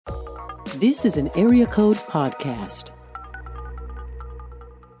This is an Area Code Podcast.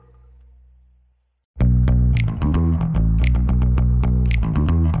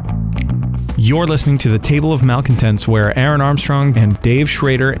 You're listening to the Table of Malcontents, where Aaron Armstrong and Dave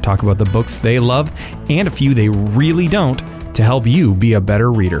Schrader talk about the books they love and a few they really don't to help you be a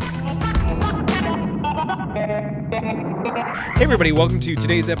better reader. Hey everybody, welcome to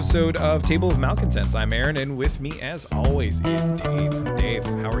today's episode of Table of Malcontents. I'm Aaron, and with me as always is Dave. Dave,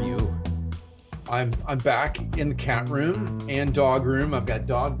 how are you? I'm back in the cat room and dog room. I've got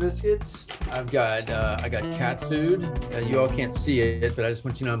dog biscuits. I got cat food. You all can't see it, but I just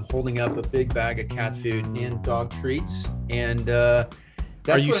want you to know I'm holding up a big bag of cat food and dog treats. And that's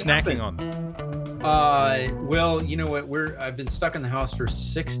are you snacking on them? Well, you know what? I've been stuck in the house for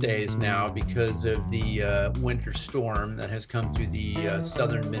 6 days now because of the winter storm that has come through the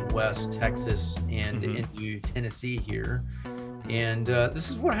southern Midwest, Texas, and into Tennessee here. And this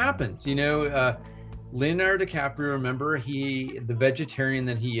is what happens, Leonardo DiCaprio, remember, the vegetarian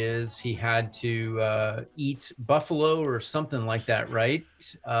that he is, he had to eat buffalo or something like that, right?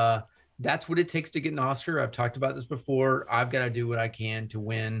 That's what it takes to get an Oscar. I've talked about this before. I've got to do what I can to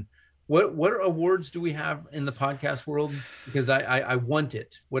win. What awards do we have in the podcast world? Because I want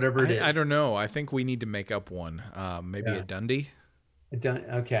it, whatever it is. I don't know. I think we need to make up one. Maybe a Dundie.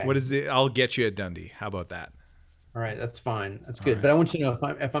 Okay. What is it? I'll get you a Dundie. How about that? All right, that's fine. That's good. Right. But I want you to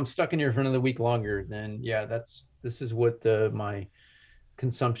know if I'm stuck in here for another week longer, then yeah, this is what my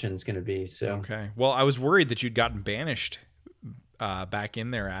consumption is going to be. So okay. Well, I was worried that you'd gotten banished back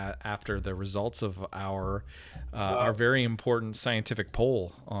in there after the results of our very important scientific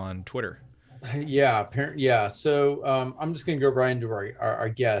poll on Twitter. Yeah. So I'm just going to go right into our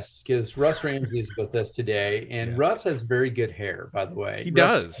guest, because Russ Ramsey is with us today, and yes. Russ has very good hair, by the way. He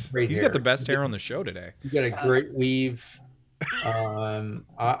does. He's got the best hair on the show today. He's got a great weave.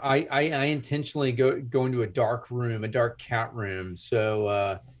 I intentionally go into a dark cat room.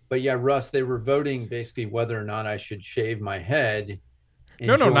 So, but yeah, Russ, they were voting basically whether or not I should shave my head.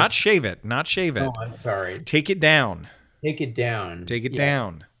 No, not shave it. Not shave it. Oh, I'm sorry. Take it down. Take it down. Take it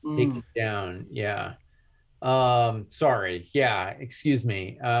down. Take it down. Yeah. Sorry. Yeah. Excuse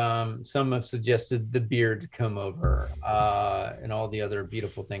me. Some have suggested the beard come over, and all the other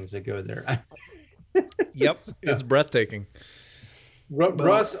beautiful things that go there. Yep. It's breathtaking.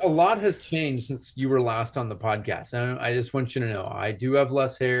 Russ, a lot has changed since you were last on the podcast. I just want you to know, I do have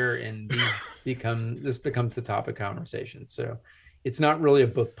less hair, and this becomes the topic of conversation. So it's not really a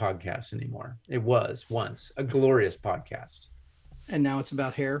book podcast anymore. It was once a glorious podcast. And now it's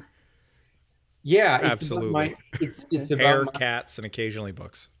about hair. Yeah, absolutely. It's hair, about cats, and occasionally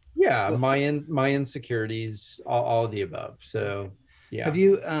books. Yeah, my insecurities, all of the above. So yeah. Have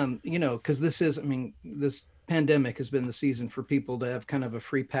you, because this pandemic has been the season for people to have kind of a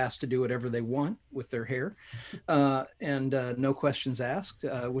free pass to do whatever they want with their hair, and no questions asked,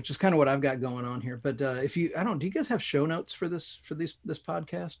 which is kind of what I've got going on here. But do you guys have show notes for this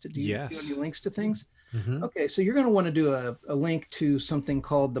podcast? Do you have any links to things? Mm-hmm. Okay, so you're going to want to do a link to something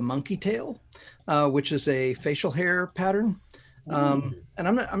called the monkey tail, which is a facial hair pattern. And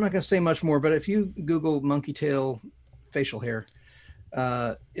I'm not going to say much more, but if you Google monkey tail facial hair,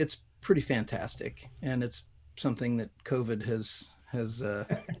 it's pretty fantastic, and it's something that COVID has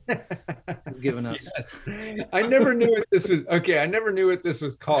given us. Yes. I never knew what this was. Okay, I never knew what this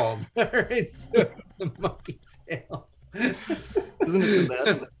was called. All right, so the monkey tail. Isn't it the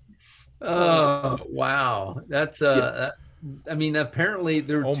best? Oh wow, that's apparently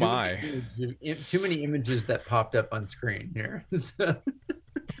there are too many images that popped up on screen here. So.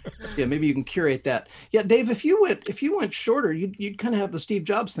 Yeah, maybe you can curate that. Yeah, Dave, if you went shorter, you'd kind of have the Steve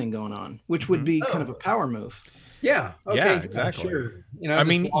Jobs thing going on, which would be kind of a power move. Yeah. Okay. Yeah, exactly. Sure.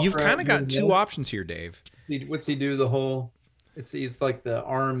 You've kind of got two options here, Dave. What's he do? The whole. It's like the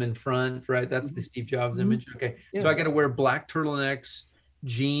arm in front, right? That's the Steve Jobs image. Okay. Yeah. So I got to wear black turtlenecks,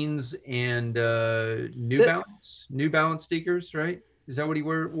 jeans, and New Balance sneakers, right? Is that what he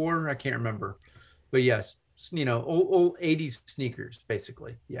wore? I can't remember, but yes, old 80s sneakers,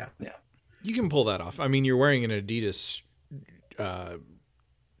 basically. Yeah. You can pull that off. I mean, you're wearing an Adidas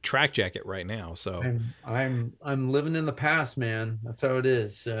track jacket right now, so I'm living in the past, man. That's how it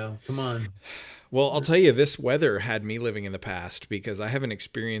is. So come on. Well, I'll tell you, this weather had me living in the past, because I haven't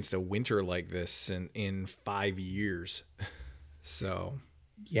experienced a winter like this in 5 years. So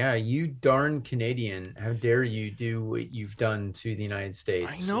yeah, you darn Canadian. How dare you do what you've done to the United States?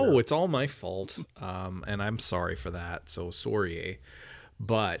 I know, it's all my fault. And I'm sorry for that. So sorry.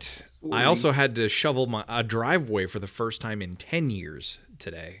 But I also had to shovel a driveway for the first time in 10 years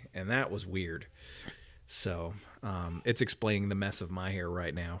today, and that was weird. So it's explaining the mess of my hair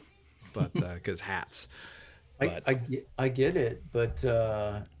right now. but because hats. But I get it, but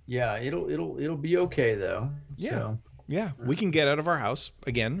yeah, it'll be okay though. yeah, So, yeah, we can get out of our house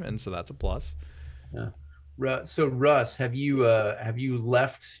again, and so that's a plus. yeah. So Russ, have you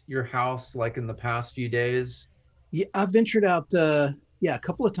left your house like in the past few days? Yeah, I've ventured out. Yeah, a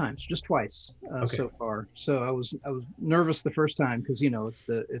couple of times, just twice Okay. so far. So I was nervous the first time because it's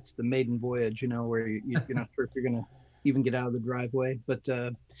the maiden voyage, where you're not sure if you're gonna even get out of the driveway. But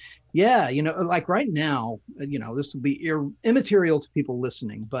yeah, like right now, this will be immaterial to people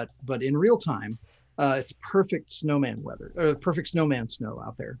listening, but in real time, it's perfect snowman weather, or perfect snowman snow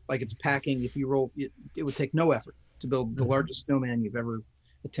out there. Like it's packing. If you roll, it would take no effort to build the largest snowman you've ever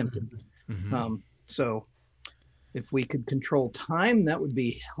attempted. Mm-hmm. So if we could control time, that would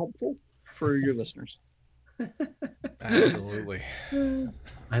be helpful for your listeners. Absolutely.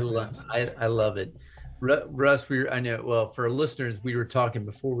 I love it. Russ, I know, well, for listeners, we were talking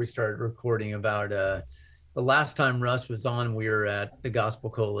before we started recording about the last time Russ was on, we were at the Gospel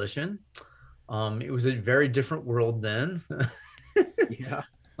Coalition. It was a very different world then. Yeah.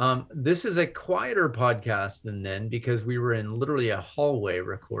 This is a quieter podcast than then because we were in literally a hallway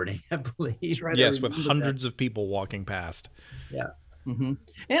recording, I believe. Right, Yes, with hundreds of people walking past. Yeah. Mm-hmm.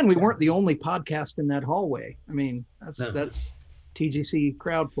 And we weren't the only podcast in that hallway. I mean, that's TGC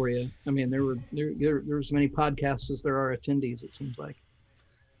crowd for you. I mean, there were as many podcasts as there are attendees, it seems like.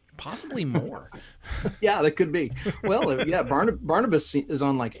 Possibly more. Yeah, that could be. Well, yeah, Barnabas is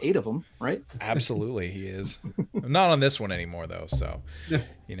on like 8 of them, right? Absolutely, he is. Not on this one anymore, though. So,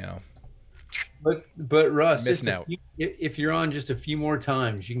 But Russ, missing out. If you're on just a few more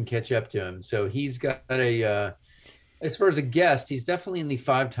times, you can catch up to him. So he's got as far as a guest, he's definitely in the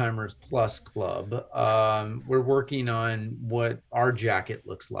 5-Timers Plus Club. We're working on what our jacket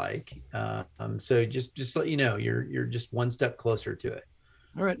looks like. So just let you know, you're just one step closer to it.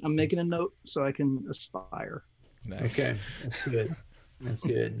 All right, I'm making a note so I can aspire. Nice. Okay, that's good. That's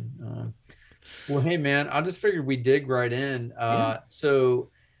good. Well, hey man, I just figured we dig right in. So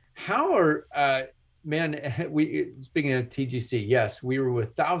how are we, speaking of TGC, yes, we were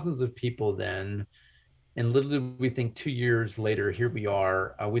with thousands of people then, and literally we think 2 years later, here we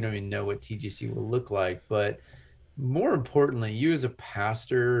are. We don't even know what TGC will look like, but more importantly, you as a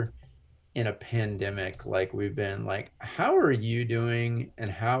pastor in a pandemic like we've been, like, how are you doing,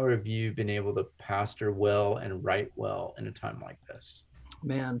 and how have you been able to pastor well and write well in a time like this?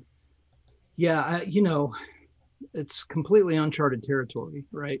 Man, yeah, it's completely uncharted territory,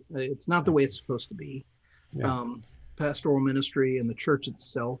 right? It's not the way it's supposed to be. Yeah. Pastoral ministry and the church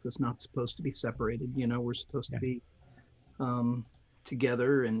itself is not supposed to be separated. We're supposed to be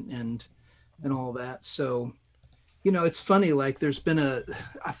together and all that. So, it's funny, like there's been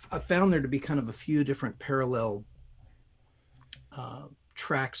I found there to be kind of a few different parallel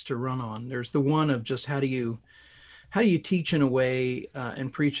tracks to run on. There's the one of just how do you teach in a way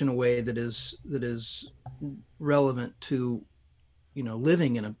and preach in a way that is relevant to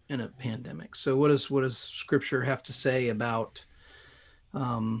living in a pandemic. So what does Scripture have to say about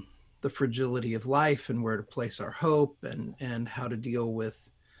the fragility of life and where to place our hope and how to deal with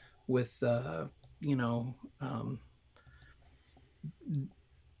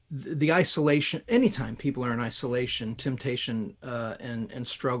the isolation? Anytime people are in isolation, temptation and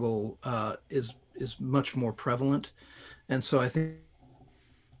struggle is much more prevalent. And so I think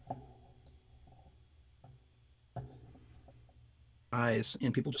eyes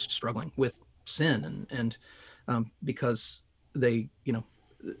in people just struggling with sin and because they're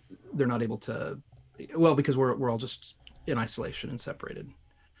not able to, because we're all just in isolation and separated.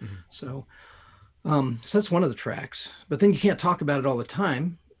 Mm-hmm. So that's one of the tracks, but then you can't talk about it all the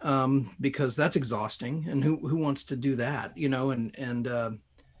time because that's exhausting, and who wants to do that,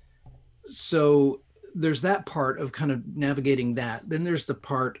 so there's that part of kind of navigating that. Then there's the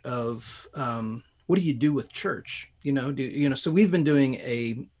part of what do you do with church? So we've been doing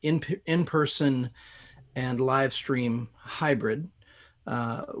a in-person and live stream hybrid,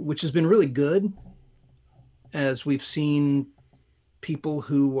 which has been really good, as we've seen people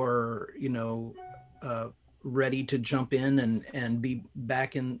who are, ready to jump in and be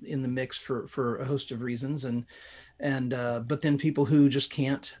back in the mix for a host of reasons. But then people who just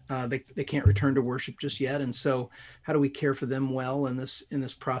can't, they can't return to worship just yet. And so how do we care for them well in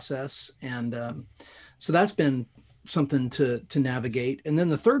this process? And so that's been something to navigate. And then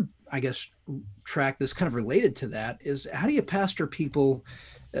the third, I guess, track that's kind of related to that is how do you pastor people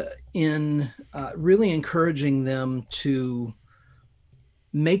in really encouraging them to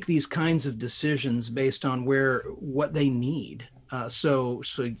make these kinds of decisions based on what they need. So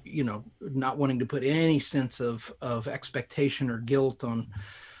not wanting to put any sense of expectation or guilt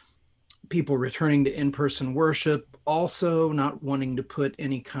people returning to in-person worship, also not wanting to put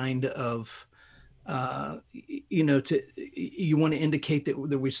any kind of, you want to indicate that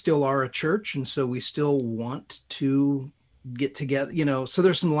we still are a church. And so we still want to get together, so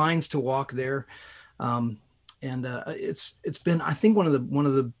there's some lines to walk there. It's been, I think one of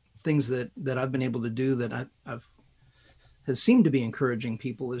the things that I've been able to do that has seemed to be encouraging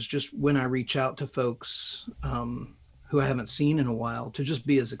people is just when I reach out to folks, who I haven't seen in a while, to just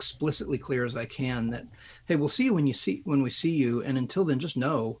be as explicitly clear as I can that, hey, we'll see you when we see you. And until then, just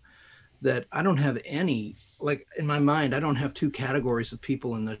know that I don't have any, like in my mind, I don't have two categories of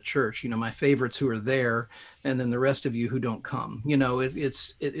people in the church, my favorites who are there, and then the rest of you who don't come.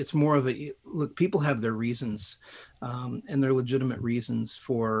 It's more of a, look, people have their reasons, and their legitimate reasons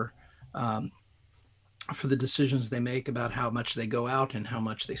for the decisions they make about how much they go out and how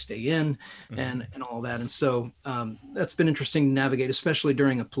much they stay in, and all that. And so that's been interesting to navigate, especially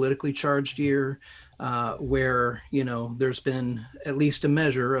during a politically charged year, where, there's been at least a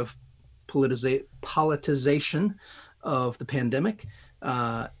measure of politicization of the pandemic,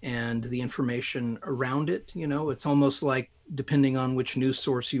 and the information around it. It's almost like, depending on which news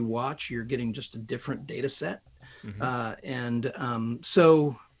source you watch, you're getting just a different data set.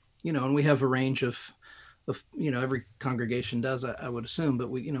 So, and we have a range of every congregation does, I would assume, but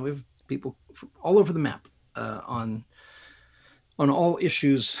we have people all over the map, on all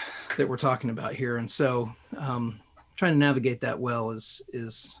issues that we're talking about here. And so trying to navigate that well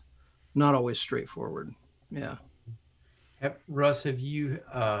is not always straightforward. Yeah. Russ, have you,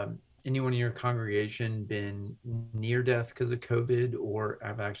 anyone in your congregation been near death because of COVID, or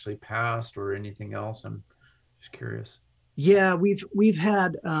have actually passed, or anything else? I'm just curious. Yeah, we've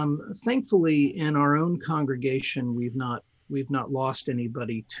had, thankfully in our own congregation, we've not lost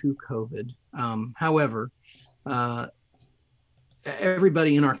anybody to COVID. However,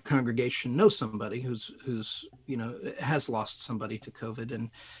 everybody in our congregation knows somebody who's has lost somebody to COVID,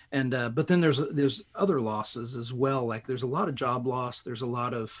 and but then there's other losses as well. Like there's a lot of job loss. There's a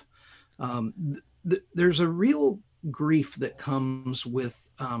lot of there's a real grief that comes with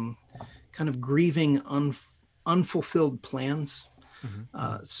kind of grieving unfulfilled plans.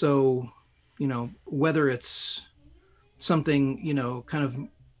 So whether it's something kind of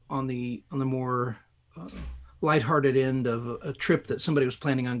on the more lighthearted end of a trip that somebody was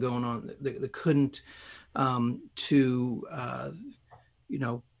planning on going on that couldn't, to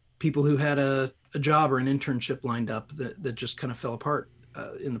people who had a job or an internship lined up that just kind of fell apart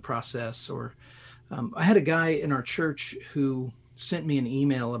in the process. Or I had a guy in our church who sent me an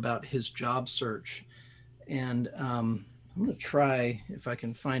email about his job search, and I'm going to try, if I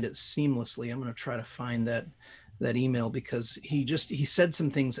can find it seamlessly, I'm going to try to find that email, because he said some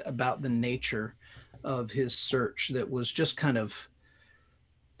things about the nature of his search that was just kind of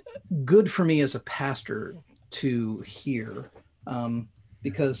good for me as a pastor to hear,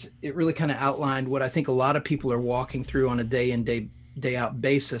 because it really kind of outlined what I think a lot of people are walking through on a day in, day out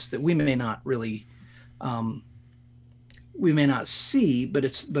basis that we may not really, we may not see, but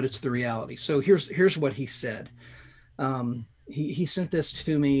it's the reality. So here's what he said. He sent this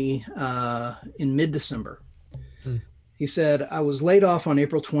to me in mid-December. He said, I was laid off on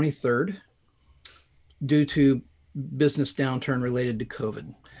April 23rd due to business downturn related to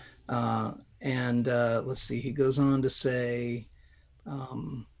COVID. Let's see, he goes on to say,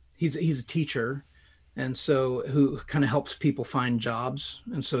 he's a teacher, and so who kind of helps people find jobs.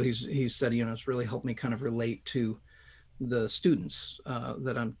 And so he said, it's really helped me kind of relate to the students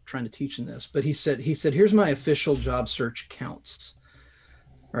that I'm trying to teach in this. But he said, here's my official job search counts.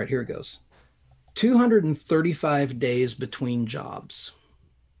 All right, here it goes. 235 days between jobs.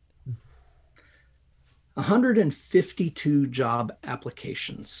 152 job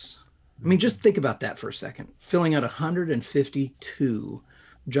applications. I mean, just think about that for a second. Filling out 152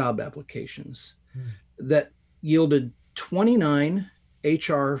 job applications that yielded 29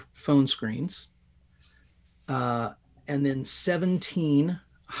 HR phone screens, and then 17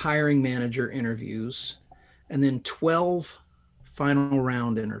 hiring manager interviews, and then 12 final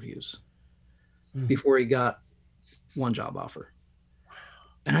round interviews before he got one job offer.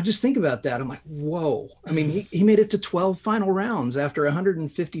 And I just think about that. I'm like, whoa. I mean, he made it to 12 final rounds after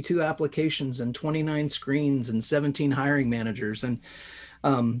 152 applications and 29 screens and 17 hiring managers. And,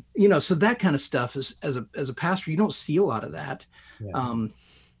 so that kind of stuff is, as a pastor, you don't see a lot of that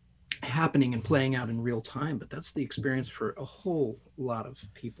happening and playing out in real time, but that's the experience for a whole lot of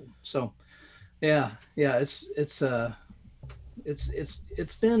people. So yeah, it's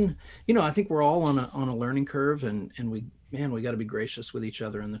been, I think we're all on a learning curve, and we got to be gracious with each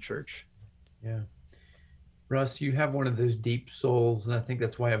other in the church. Yeah. Russ, you have one of those deep souls, and I think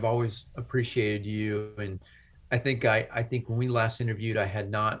that's why I've always appreciated you. And I think when we last interviewed,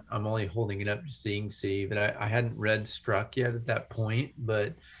 I'm only holding it up to seeing see, but I hadn't read Struck yet at that point,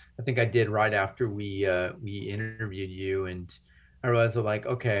 but I think I did right after we interviewed you, and I realized like,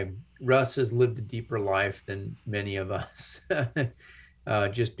 okay, Russ has lived a deeper life than many of us,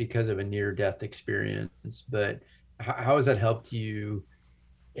 just because of a near-death experience. But how has that helped you,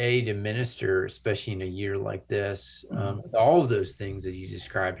 to minister, especially in a year like this, all of those things that you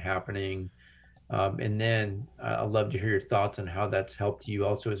described happening? And then I'd love to hear your thoughts on how that's helped you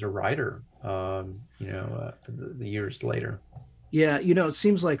also as a writer, for the years later. Yeah, it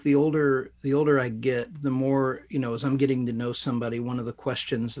seems like the older I get, the more, as I'm getting to know somebody, one of the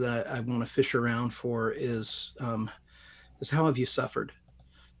questions that I want to fish around for is how have you suffered?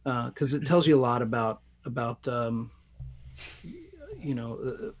 Because it tells you a lot about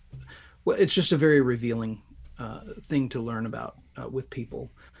well, it's just a very revealing thing to learn about with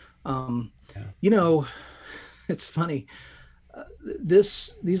people. It's funny.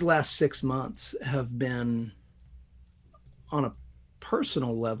 These last 6 months have been, on a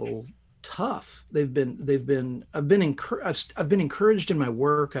personal level, tough. I've been encouraged in my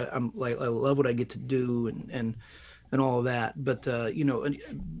work. I love what I get to do and all of that. But a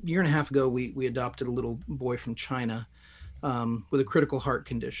year and a half ago, we adopted a little boy from China with a critical heart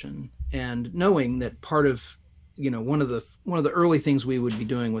condition, and knowing that part of one of the early things we would be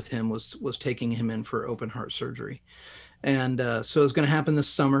doing with him was taking him in for open heart surgery. And so it was going to happen this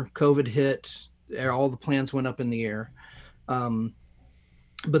summer. COVID hit, all the plans went up in the air.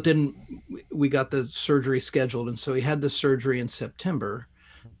 But then we got the surgery scheduled. And so he had the surgery in September.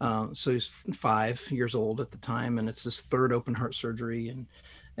 So he's 5 years old at the time, and it's his third open heart surgery.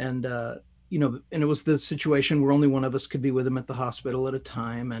 And it was the situation where only one of us could be with him at the hospital at a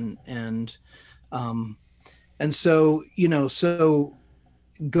time. And so, so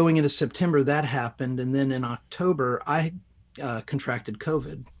going into September, that happened. And then in October, I contracted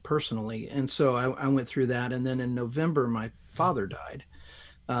COVID personally. And so I went through that. And then in November, my father died,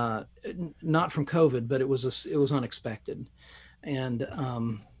 not from COVID, but it was unexpected. And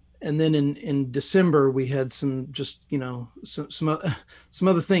then in December, we had some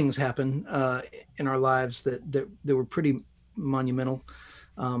other things happen in our lives that were pretty monumental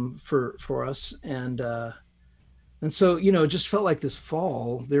for us. And so, it just felt like this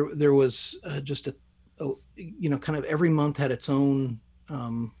fall, there was just kind of every month had its own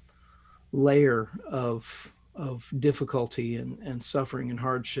layer of difficulty and suffering and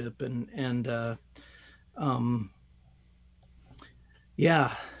hardship. I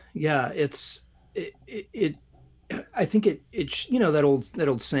think it that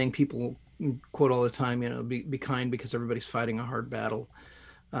old saying people quote all the time, be kind because everybody's fighting a hard battle.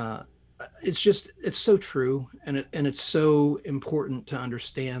 It's so true. And it's so important to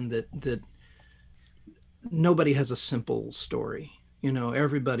understand that nobody has a simple story.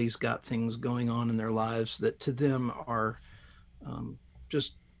 Everybody's got things going on in their lives that to them are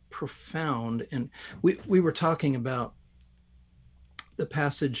just profound. And we were talking about the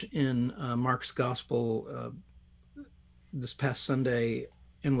passage in Mark's gospel this past Sunday,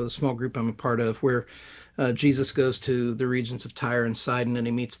 and with a small group I'm a part of, where Jesus goes to the regions of Tyre and Sidon, and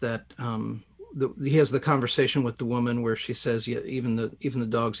he meets that he has the conversation with the woman where she says, "Yeah, even the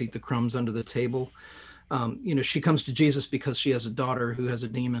dogs eat the crumbs under the table." She comes to Jesus because she has a daughter who has a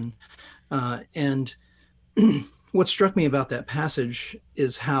demon, and what struck me about that passage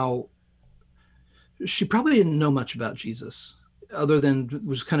is how she probably didn't know much about Jesus, other than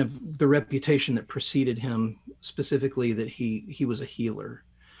was kind of the reputation that preceded him, specifically that he was a healer.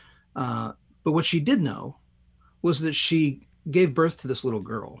 But what she did know was that she gave birth to this little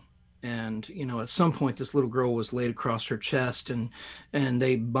girl. And, at some point, this little girl was laid across her chest, and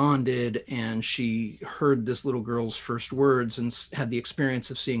they bonded, and she heard this little girl's first words and had the experience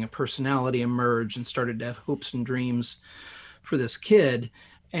of seeing a personality emerge, and started to have hopes and dreams for this kid.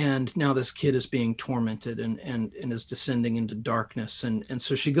 And now this kid is being tormented and is descending into darkness. And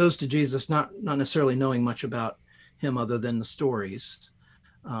so she goes to Jesus, not necessarily knowing much about him other than the stories.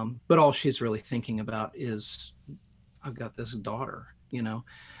 But all she's really thinking about is, I've got this daughter,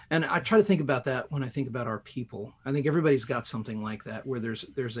 And I try to think about that when I think about our people. I think everybody's got something like that, where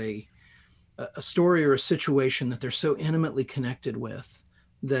there's a story or a situation that they're so intimately connected with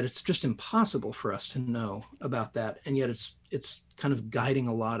that it's just impossible for us to know about that. And yet it's kind of guiding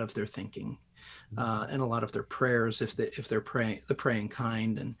a lot of their thinking and a lot of their prayers if they're praying, the praying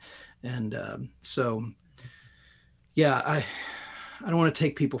kind. So, yeah, I don't want to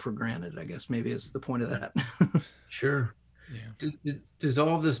take people for granted, I guess maybe is the point of that. Sure. Yeah. Does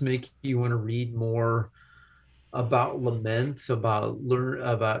all of this make you want to read more about laments, about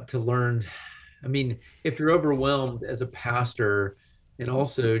to learn. I mean, if you're overwhelmed as a pastor, and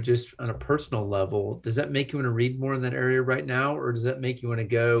also just on a personal level, does that make you want to read more in that area right now, or does that make you want to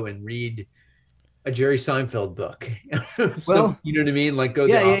go and read a Jerry Seinfeld book? So Well, you know what I mean? Like go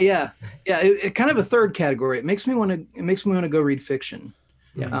yeah, the yeah, yeah, yeah. It kind of a third category. It makes me want to go read fiction.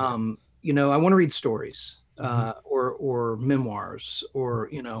 Yeah. I want to read stories, Mhm. or memoirs, or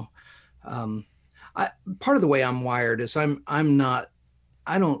part of the way I'm wired is I'm not.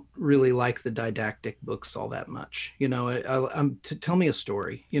 I don't really like the didactic books all that much. I'm to tell me a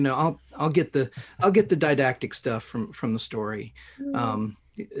story. I'll get the didactic stuff from the story.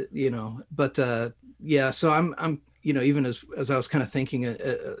 But yeah. So I'm even as I was kind of thinking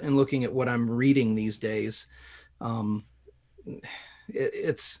and looking at what I'm reading these days, um,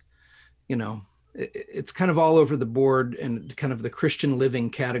 it's it's kind of all over the board, and kind of the Christian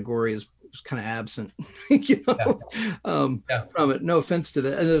living category is kind of absent, Yeah. from it. No offense to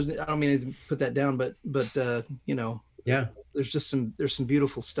that. I don't mean to put that down, but Yeah. there's some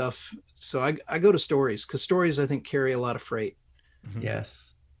beautiful stuff. So I go to stories, because stories, I think, carry a lot of freight.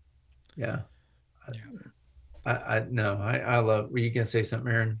 Yes. Yeah. Yeah. I no, I love. Were you gonna say something,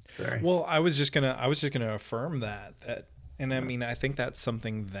 Aaron? Sorry. Well, I was just gonna affirm that, and I mean, I think that's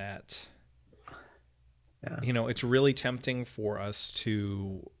something that, it's really tempting for us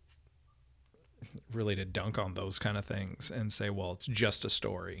to dunk on those kind of things and say, well, it's just a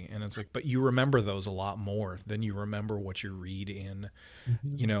story. And it's like, but you remember those a lot more than you remember what you read in,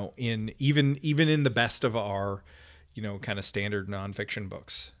 in even in the best of our, kind of standard nonfiction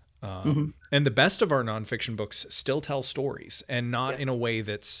books. And the best of our nonfiction books still tell stories, and not in a way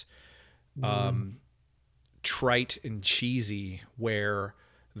that's trite and cheesy, where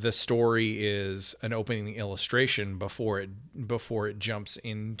the story is an opening illustration before it jumps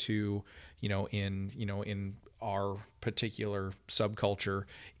into, in our particular subculture,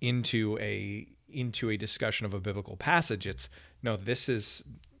 into a discussion of a biblical passage. It's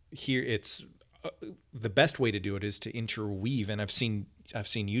the best way to do it is to interweave, and I've seen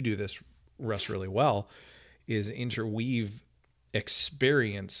you do this, Russ, really well, is interweave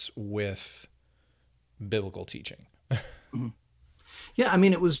experience with biblical teaching. Yeah, I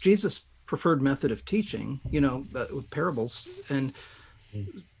mean, it was Jesus' preferred method of teaching, with parables, and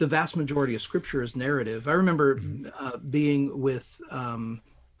the vast majority of Scripture is narrative. I remember being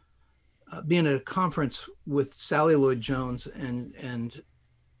at a conference with Sally Lloyd Jones, and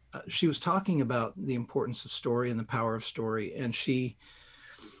she was talking about the importance of story and the power of story, and she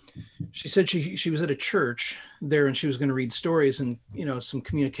said she was at a church there, and she was going to read stories, and some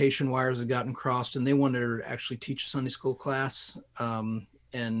communication wires had gotten crossed, and they wanted her to actually teach a Sunday school class,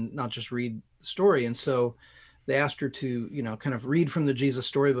 and not just read the story. And so they asked her to kind of read from the Jesus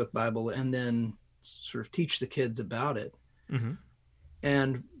Storybook Bible, and then sort of teach the kids about it. Mm-hmm.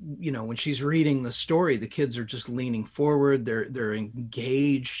 And when she's reading the story, the kids are just leaning forward, they're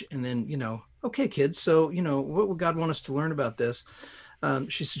engaged, and then okay, kids, so what would God want us to learn about this?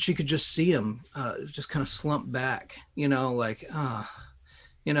 She said she could just see him just kind of slump back, like,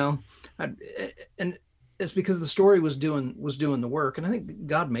 and it's because the story was doing the work. And I think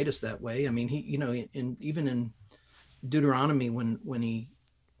God made us that way. I mean, he, even in Deuteronomy, when he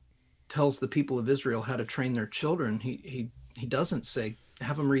tells the people of Israel how to train their children, he doesn't say,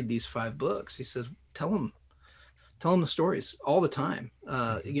 have them read these 5 books. He says, tell them the stories all the time,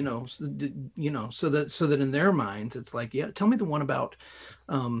 so that in their minds, it's like, yeah, tell me the one about,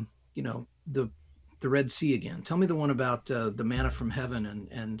 the Red Sea again. Tell me the one about the manna from heaven,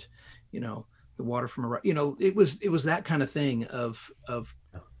 and the water from a rock. It was that kind of thing of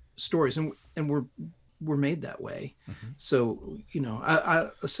stories, and we're made that way. Mm-hmm. So I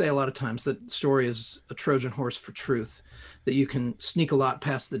say a lot of times that story is a Trojan horse for truth, that you can sneak a lot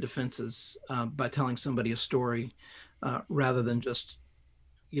past the defenses by telling somebody a story, rather than just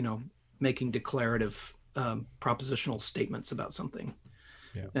making declarative propositional statements about something.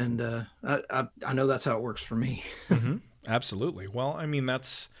 Yeah. And I know that's how it works for me. Mm-hmm. Absolutely. Well, I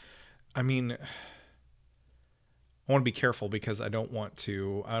want to be careful, because I don't want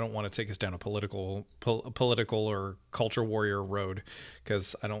to take us down a political or culture warrior road,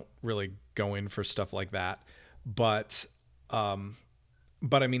 because I don't really go in for stuff like that. But I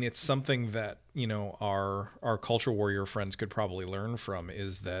mean, it's something that, our culture warrior friends could probably learn from,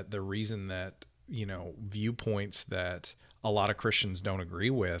 is that the reason that, viewpoints that a lot of Christians don't agree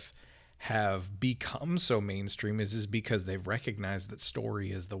with have become so mainstream is because they've recognized that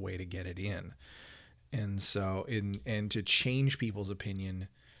story is the way to get it in. And so and to change people's opinion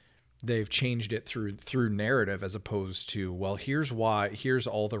they've changed it through narrative, as opposed to, well, here's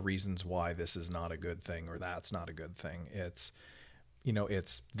all the reasons why this is not a good thing or that's not a good thing. It's,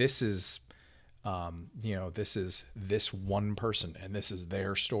 this is this one person, and this is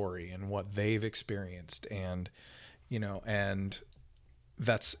their story and what they've experienced. And, and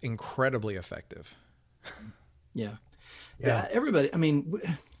that's incredibly effective. Yeah. Everybody, I mean,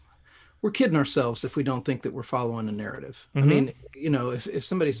 we're kidding ourselves if we don't think that we're following a narrative. I mean, if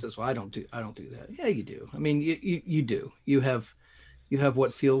somebody says, well, I don't do that. Yeah, you do. I mean, you do. You have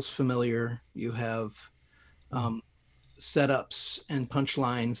what feels familiar. You have setups and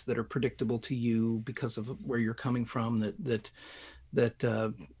punchlines that are predictable to you because of where you're coming from, that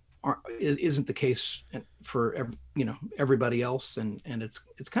isn't the case for everybody else. And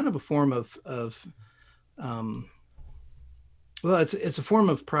it's kind of a form of well, it's a form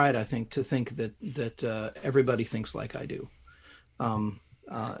of pride, I think, to think that everybody thinks like I do. And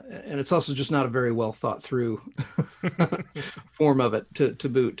it's also just not a very well thought through form of it to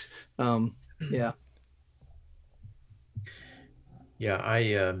boot. Yeah. Yeah.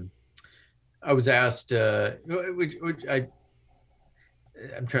 I was asked, which I'm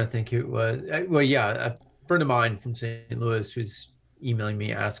trying to think who it was. A friend of mine from St. Louis who's emailing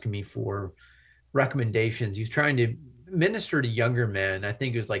me, asking me for recommendations. He's trying to minister to younger men. I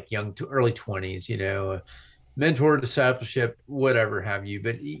think it was like young to early 20s, mentor, discipleship, whatever have you.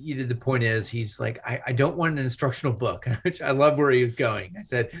 But the point is, he's like, I don't want an instructional book, which I love where he was going. I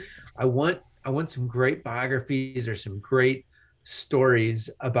said, I want some great biographies or some great stories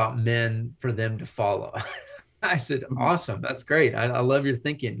about men for them to follow. I said, awesome. That's great. I love your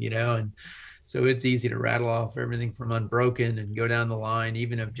thinking, and so it's easy to rattle off everything from Unbroken and go down the line,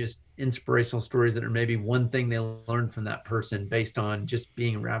 even of just inspirational stories that are maybe one thing they learned from that person based on just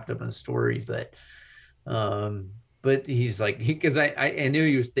being wrapped up in a story. But he's like, because I knew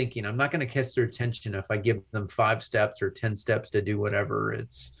he was thinking, I'm not going to catch their attention if I give them 5 steps or 10 steps to do whatever.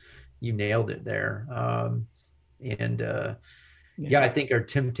 You nailed it there. I think our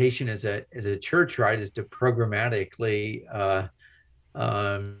temptation as a church, right, is to programmatically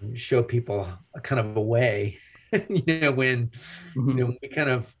show people a kind of a way, when when we kind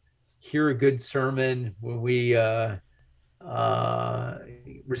of hear a good sermon, when we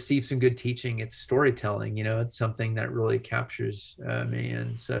receive some good teaching, it's storytelling. It's something that really captures me.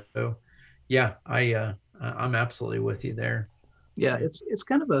 And so, I'm absolutely with you there. Yeah, it's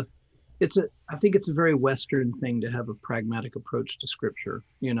kind of I think it's a very Western thing to have a pragmatic approach to Scripture.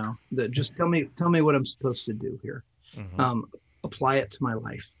 That just tell me what I'm supposed to do here. Apply it to my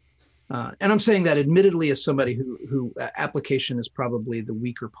life. And I'm saying that admittedly as somebody who application is probably the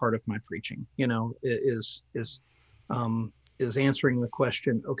weaker part of my preaching, is answering the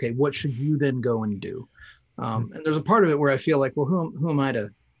question, okay, what should you then go and do? And there's a part of it where I feel like, well, who am I to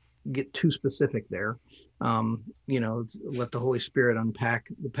get too specific there? Let the Holy Spirit unpack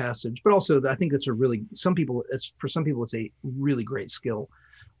the passage. But also I think for some people, it's a really great skill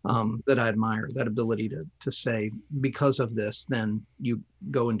that I admire, that ability to say, because of this, then you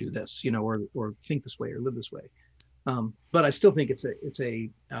go and do this, or think this way or live this way. But I still think it's a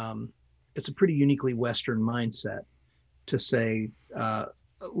pretty uniquely Western mindset to say,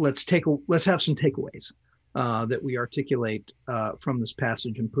 let's have some takeaways that we articulate from this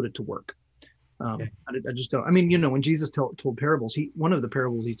passage and put it to work. I just don't. I mean, when Jesus told parables, one of the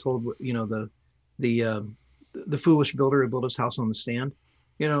parables he told, the foolish builder who built his house on the sand.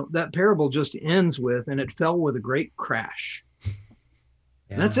 That parable just ends with, and it fell with a great crash.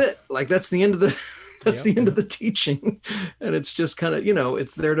 Yeah. That's it. Like, that's the end of the end of the teaching. And it's just kind of,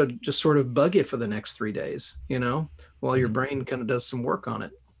 it's there to just sort of bug you for the next 3 days, while your brain kind of does some work on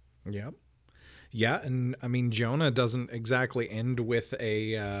it. Yep. Yeah. And I mean, Jonah doesn't exactly end with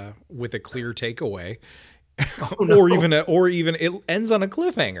a clear takeaway. Oh, no. or even it ends on a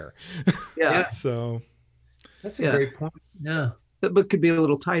cliffhanger. Yeah. So that's a great point. Yeah. That book could be a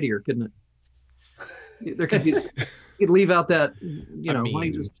little tidier, couldn't it? There could be, you'd leave out that, why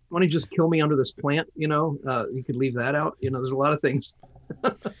don't you just kill me under this plant? You could leave that out. There's a lot of things.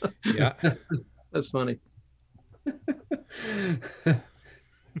 Yeah. That's funny.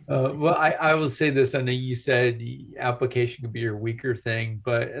 Well, I will say this. I know you said application could be your weaker thing,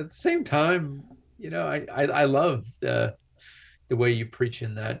 but at the same time, I love the way you preach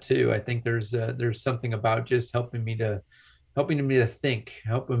in that too. I think there's something about just helping me to think,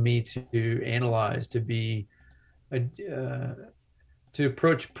 helping me to analyze, to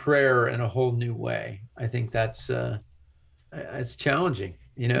approach prayer in a whole new way. I think that's it's challenging.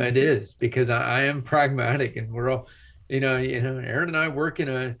 It is, because I am pragmatic, and we're all, Aaron and I work in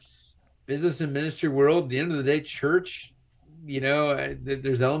a business and ministry world. At the end of the day, church,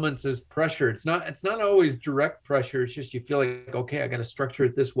 there's elements as pressure. It's not always direct pressure. It's just you feel like, okay, I got to structure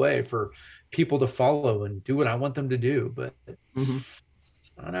it this way for people to follow and do what I want them to do. But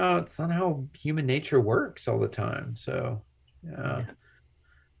it's not how human nature works all the time. So, yeah.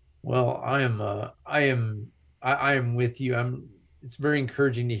 Well, I am with you. It's very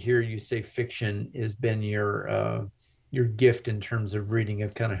encouraging to hear you say fiction has been your gift in terms of reading,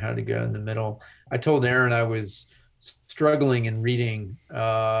 of kind of how to go in the middle. I told Aaron I was struggling in reading.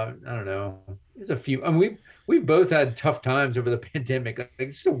 I don't know. There's a few. I mean, we've both had tough times over the pandemic. Like,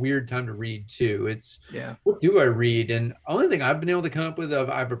 it's a weird time to read too. What do I read? And only thing I've been able to come up with,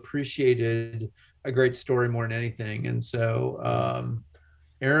 I've appreciated a great story more than anything. And so,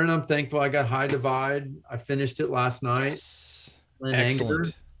 Aaron, I'm thankful I got High Divide. I finished it last night. Yes.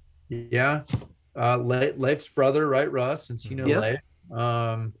 Excellent. Yeah. Leif's brother, right, Russ? Since you know Leif.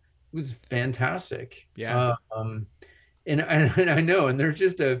 It was fantastic. Yeah. And I know, and there's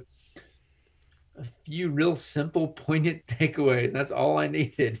just a few real simple, poignant takeaways. That's all I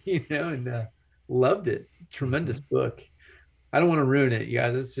needed, and loved it. Tremendous book. I don't want to ruin it, you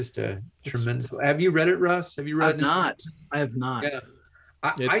guys. It's just a tremendous. Have you read it, Russ? Have you read it? I have not. Yeah.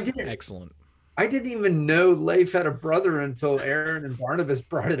 I didn't. Excellent. I didn't even know Leif had a brother until Aaron and Barnabas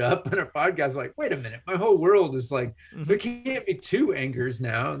brought it up in a podcast. Like, wait a minute, my whole world is like, there can't be two Angers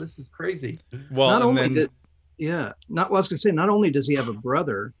now. This is crazy. Well, not only does he have a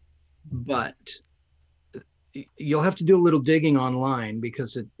brother, but you'll have to do a little digging online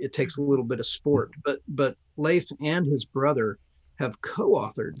because it takes a little bit of sport. But Leif and his brother have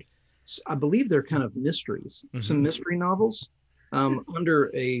co-authored, I believe they're kind of mysteries, some mystery novels under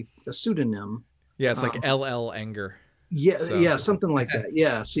a pseudonym. Yeah, it's like LL Anger. Yeah, so. Something like that.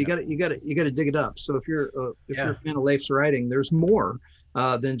 Yeah, so you got to dig it up. So if you're a fan of Leif's writing, there's more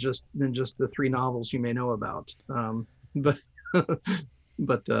than just the three novels you may know about. But you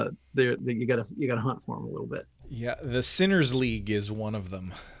got to hunt for them a little bit. Yeah, the Sinners League is one of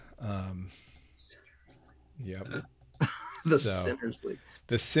them. Yep. Sinners League.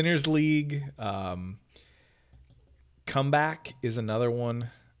 The Sinners League. Comeback is another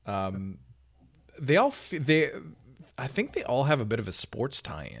one. I think they all have a bit of a sports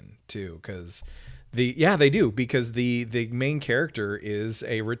tie-in too, because they do, because the main character is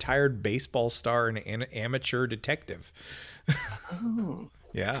a retired baseball star and an amateur detective. Oh.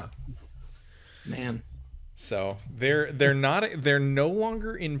 Yeah. Man. So they're no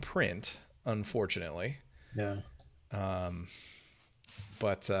longer in print, unfortunately. Yeah.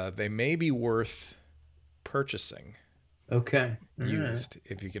 But they may be worth purchasing. Okay. Used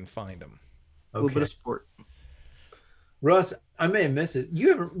if you can find them. A little bit of sport. Russ, I may have missed it. You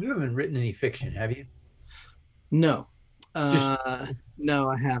haven't written any fiction, have you? No. No,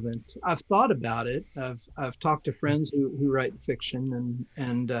 I haven't. I've thought about it. I've talked to friends who write fiction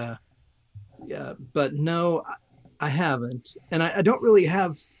and but no, I haven't. And I don't really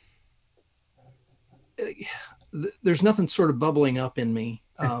have. There's nothing sort of bubbling up in me.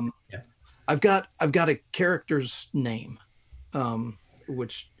 I've got a character's name,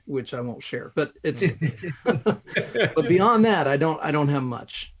 which I won't share, but it's but beyond that, I don't have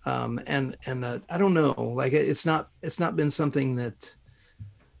much. And I don't know, like it's not been something that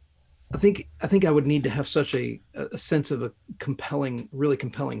I think I would need to have such a sense of a really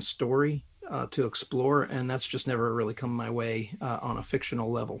compelling story to explore, and that's just never really come my way on a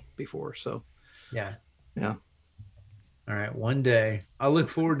fictional level before. So yeah. All right, one day I'll look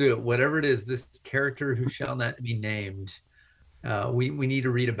forward to it. Whatever it is, this character who shall not be named, we need to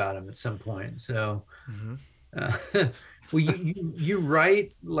read about him at some point. So, well, you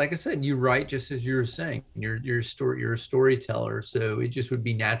write, like I said, you write just as you were saying. You're a storyteller, so it just would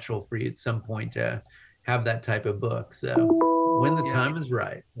be natural for you at some point to have that type of book. So when the time is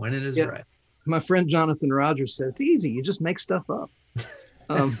right, when it is right. My friend Jonathan Rogers said it's easy. You just make stuff up.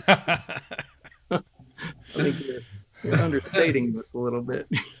 I think you're understating this a little bit.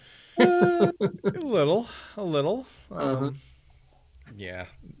 a little. Yeah.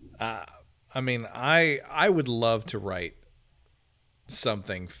 I mean, I would love to write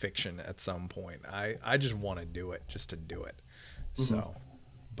something fiction at some point. I just want to do it just to do it. So,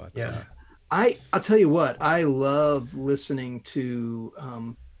 but yeah. I'll tell you what, I love listening to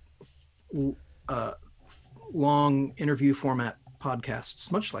long interview format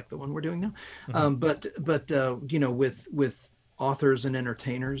podcasts, much like the one we're doing now, but with authors and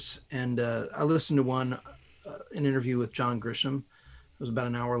entertainers. And I listened to an interview with John Grisham. It was about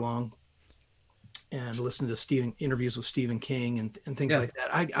an hour long, and listened to interviews with Stephen King and things like that.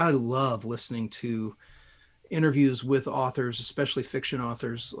 I love listening to interviews with authors, especially fiction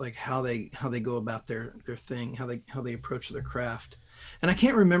authors, like how they go about their thing, how they approach their craft. And I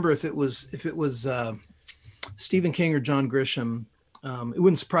can't remember if it was Stephen King or John Grisham. It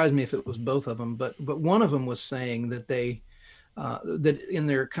wouldn't surprise me if it was both of them, but one of them was saying that that in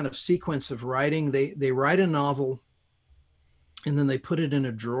their kind of sequence of writing, they write a novel and then they put it in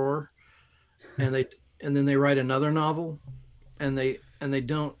a drawer, and then they write another novel, and they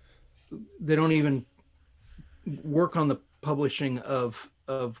don't even work on the publishing of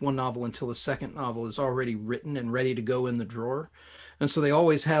one novel until the second novel is already written and ready to go in the drawer. And so they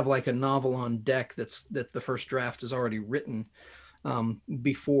always have like a novel on deck that the first draft is already written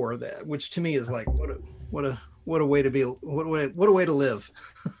before that, which to me is like what a way to live.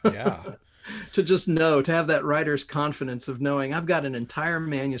 Yeah. To just know, to have that writer's confidence of knowing I've got an entire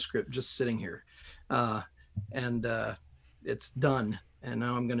manuscript just sitting here, and it's done. And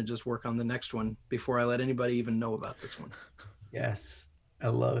now I'm going to just work on the next one before I let anybody even know about this one. Yes, I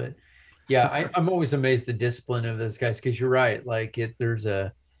love it. Yeah, I'm always amazed the discipline of those guys, because you're right. Like there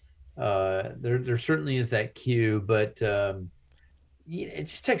certainly is that cue, but it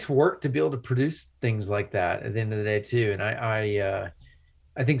just takes work to be able to produce things like that at the end of the day too. And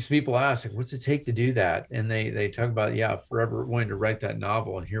I think some people ask, like, what's it take to do that? And they talk about, forever wanting to write that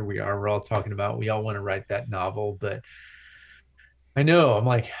novel. And here we are, we're all talking about, we all want to write that novel, but I know, I'm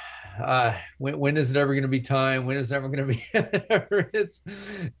like, when is it ever going to be time? When is it ever going to be? It's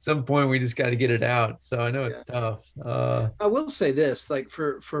at some point we just got to get it out. So I know it's tough. I will say this, like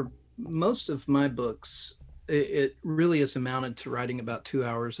for most of my books, it really is amounted to writing about 2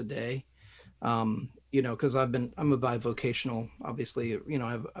 hours a day. Because I'm a bivocational, obviously,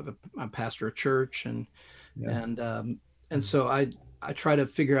 I'm a pastor of church, and so I try to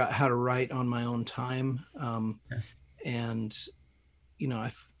figure out how to write on my own time. And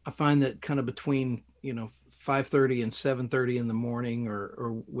I find that kind of between 5:30 and 7:30 in the morning,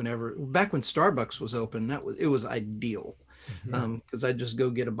 or whenever, back when Starbucks was open, it was ideal, because I'd just go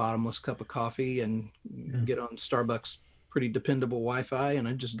get a bottomless cup of coffee and get on Starbucks pretty dependable Wi-Fi, and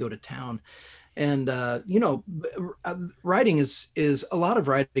I'd just go to town. And writing is a lot of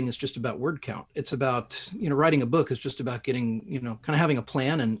writing is just about word count. It's about writing a book is just about getting kind of having a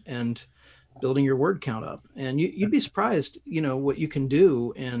plan and building your word count up. And you'd be surprised what you can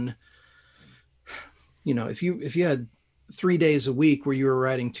do. And if you had 3 days a week where you were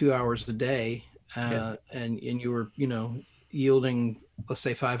writing 2 hours a day, and you were yielding, let's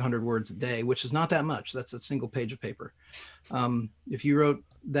say, 500 words a day, which is not that much. That's a single page of paper. If you wrote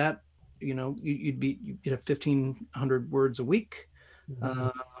that, you'd have 1,500 words a week.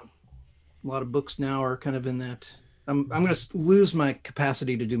 A lot of books now are kind of in that. I'm going to lose my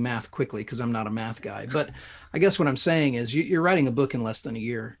capacity to do math quickly because I'm not a math guy. But I guess what I'm saying is you're writing a book in less than a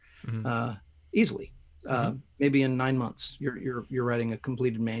year, easily. Maybe in 9 months, you're writing a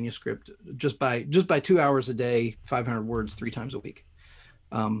completed manuscript just by 2 hours a day, 500 words 3 times a week.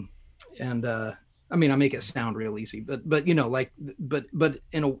 I mean, I make it sound real easy, but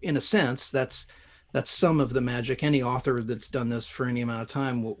in a sense, that's some of the magic. Any author that's done this for any amount of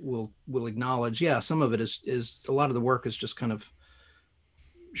time will acknowledge. Yeah, some of it is a lot of the work is just kind of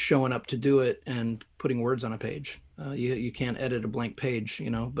showing up to do it and putting words on a page. You can't edit a blank page,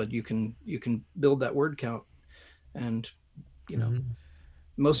 but you can build that word count, and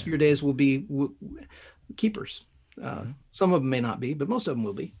most of your days will be keepers. Some of them may not be, but most of them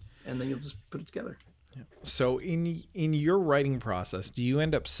will be. And then you'll just put it together. Yeah. So in your writing process, do you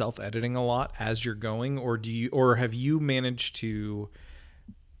end up self-editing a lot as you're going, or have you managed to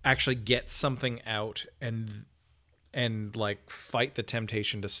actually get something out and like fight the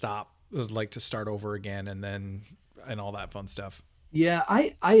temptation to stop, like to start over again and all that fun stuff? Yeah,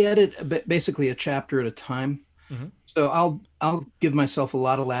 I edit basically a chapter at a time. So I'll give myself a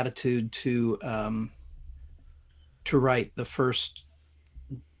lot of latitude to write the first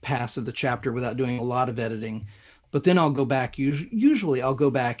pass of the chapter without doing a lot of editing, but then I'll go back. Usually I'll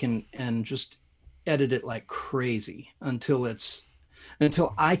go back and just edit it like crazy until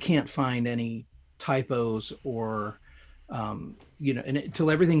I can't find any typos or and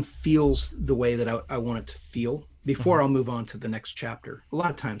until everything feels the way that I want it to feel before I'll move on to the next chapter. A lot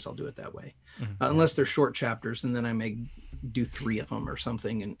of times I'll do it that way, unless they're short chapters, and then I may do 3 of them or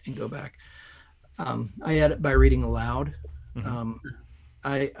something and go back. I edit by reading aloud.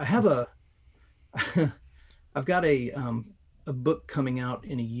 I have I've got a book coming out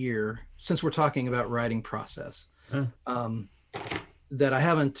in a year, since we're talking about writing process, that I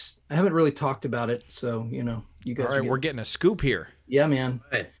haven't really talked about it. So, you guys. All right, we're getting a scoop here. Yeah, man.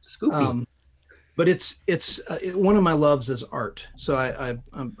 Right. Scoopy. But it's one of my loves is art. So I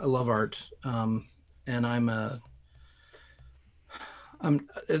love art. and I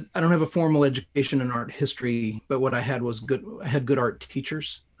don't have a formal education in art history, but what I had was I had good art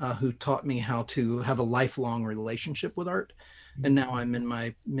teachers who taught me how to have a lifelong relationship with art. And now I'm in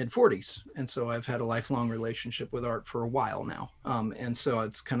my mid 40s. And so I've had a lifelong relationship with art for a while now. And so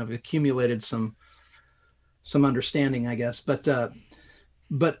it's kind of accumulated some understanding, I guess. But the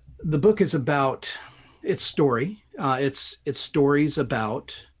book is about its story. It's stories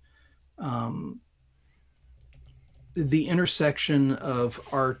about the intersection of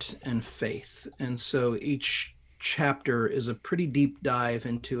art and faith. And so each chapter is a pretty deep dive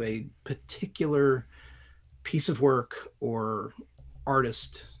into a particular piece of work or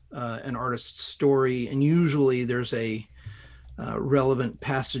an artist's story. And usually there's a relevant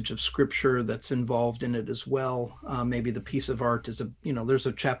passage of scripture that's involved in it as well. Maybe the piece of art is there's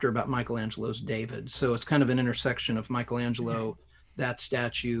a chapter about Michelangelo's David. So it's kind of an intersection of Michelangelo, that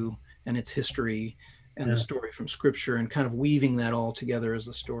statue and its history, and the story from scripture, and kind of weaving that all together as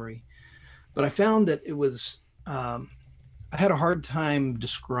a story. But I found that it was, I had a hard time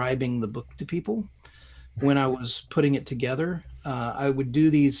describing the book to people when I was putting it together. I would do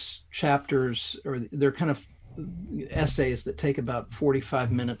these chapters, or they're kind of essays that take about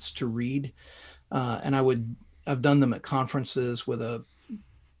 45 minutes to read. And I've done them at conferences with a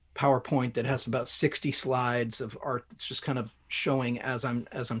PowerPoint that has about 60 slides of art that's just kind of showing as I'm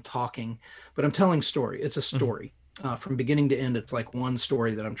talking, but I'm telling story. It's a story from beginning to end. It's like one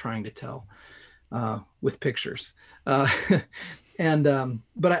story that I'm trying to tell with pictures. So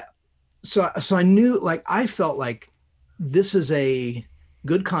I knew, like, I felt like this is a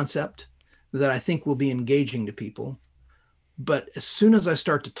good concept that I think will be engaging to people. But as soon as I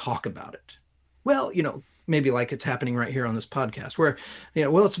start to talk about it, well, maybe like it's happening right here on this podcast where,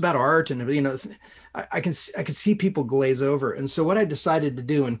 well, it's about art, and, I can see people glaze over. And so what I decided to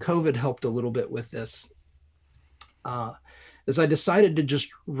do, and COVID helped a little bit with this, is I decided to just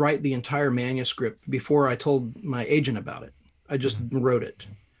write the entire manuscript before I told my agent about it. I just wrote it.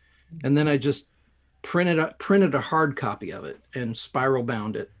 And then I just printed a hard copy of it and spiral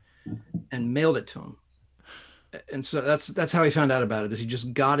bound it and mailed it to him. And so that's how he found out about it, is he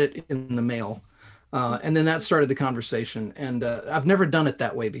just got it in the mail. And then that started the conversation. And I've never done it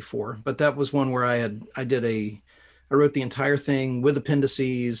that way before, but that was one where I wrote the entire thing with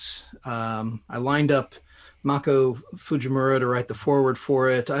appendices. I lined up Mako Fujimura to write the foreword for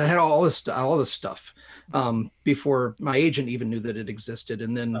it. I had all this stuff before my agent even knew that it existed.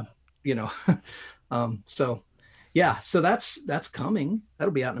 And then, so that's coming.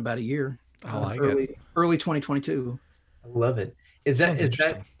 That'll be out in about a year. I like early 2022. I love it. Is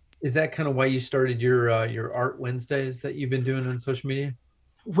that kind of why you started your Art Wednesdays that you've been doing on social media?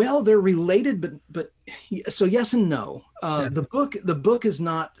 Well, they're related, but so yes and no. The book is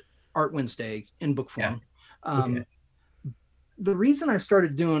not Art Wednesday in book form. Okay. The reason I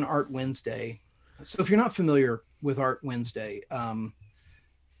started doing Art Wednesday, so if you're not familiar with Art Wednesday,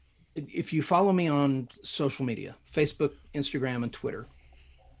 if you follow me on social media, Facebook, Instagram, and Twitter,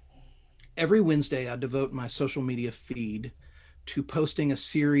 every Wednesday I devote my social media feed to posting a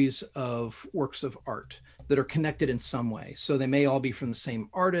series of works of art that are connected in some way. So they may all be from the same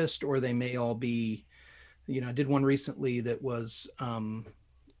artist, or they may all be, I did one recently that was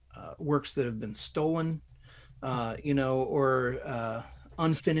works that have been stolen, or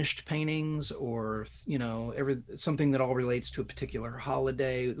unfinished paintings, or, something that all relates to a particular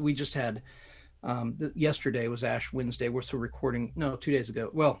holiday. We just had, yesterday was Ash Wednesday. We're still recording, 2 days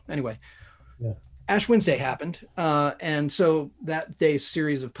ago. Well, anyway. Yeah. Ash Wednesday happened. And so that day's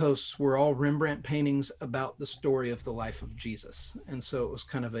series of posts were all Rembrandt paintings about the story of the life of Jesus. And so it was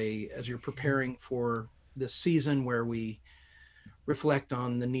kind of as you're preparing for this season where we reflect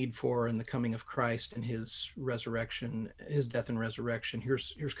on the need for and the coming of Christ and his resurrection, his death and resurrection,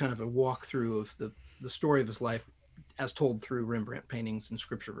 here's kind of a walkthrough of the story of his life as told through Rembrandt paintings and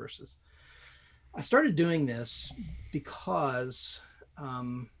scripture verses. I started doing this because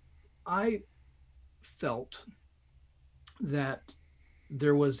I felt that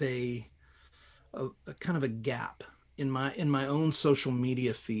there was a kind of a gap in my own social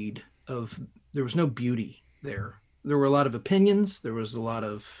media feed there was no beauty there. There were a lot of opinions, there was a lot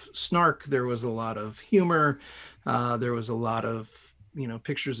of snark, there was a lot of humor, there was a lot of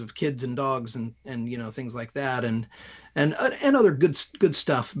pictures of kids and dogs and things like that, and other good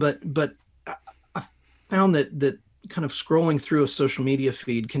stuff. But I found that kind of scrolling through a social media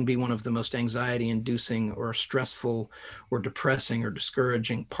feed can be one of the most anxiety inducing or stressful or depressing or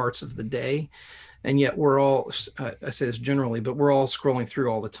discouraging parts of the day. And yet we're all, I say this generally, but we're all scrolling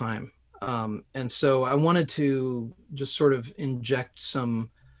through all the time. And so I wanted to just sort of inject some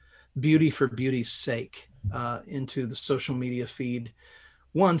beauty for beauty's sake into the social media feed.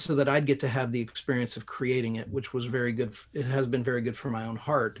 One, so that I'd get to have the experience of creating it, which was very good. It has been very good for my own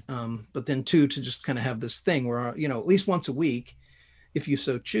heart. But then two, to just kind of have this thing where, you know, at least once a week, if you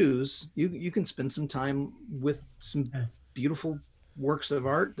so choose, you can spend some time with some beautiful works of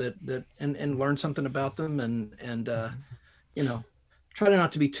art and learn something about them and you know, try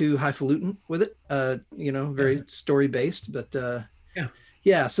not to be too highfalutin with it, you know, very story based, but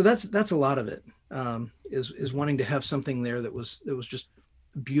yeah. So that's a lot of it, is wanting to have something there that was just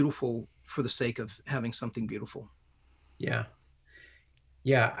beautiful for the sake of having something beautiful. Yeah.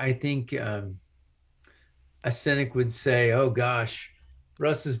 I think a cynic would say, oh gosh,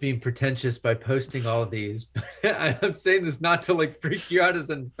 Russ is being pretentious by posting all of these. I'm saying this not to like freak you out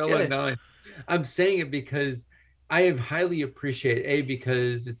as a fellow nine. I'm saying it because I have highly appreciated,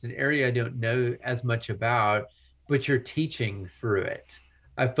 because it's an area I don't know as much about, but you're teaching through it.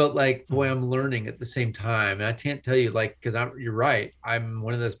 I felt like, boy, I'm learning at the same time. And I can't tell you, like, because you're right. I'm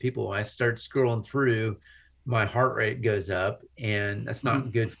one of those people, when I start scrolling through, my heart rate goes up, and that's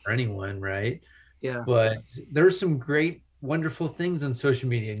not good for anyone, right? Yeah. But there's some great, wonderful things on social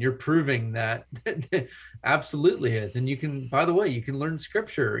media, and you're proving that absolutely is. And you can, by the way, you can learn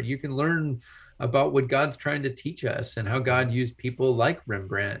scripture. You can learn about what God's trying to teach us and how God used people like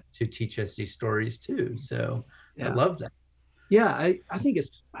Rembrandt to teach us these stories too. So I love that. Yeah, I think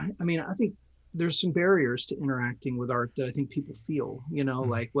I think there's some barriers to interacting with art that I think people feel, you know,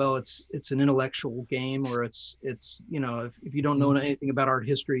 like, well, it's an intellectual game, or it's, you know, if you don't know anything about art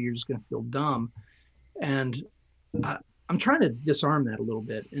history, you're just going to feel dumb. And I'm trying to disarm that a little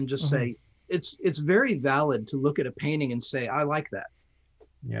bit and just say, it's very valid to look at a painting and say, I like that.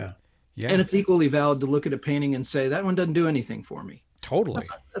 Yeah. And it's equally valid to look at a painting and say, that one doesn't do anything for me. Totally.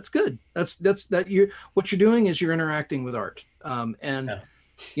 That's good. What you're doing is you're interacting with art.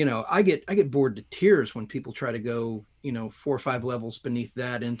 You know, I get bored to tears when people try to go, you know, 4 or 5 levels beneath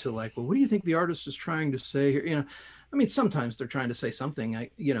that into like, well, what do you think the artist is trying to say here? You know, I mean, sometimes they're trying to say something,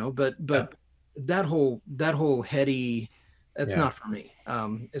 but that whole heady, that's not for me.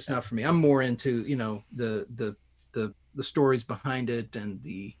 It's not for me. I'm more into, you know, the stories behind it, and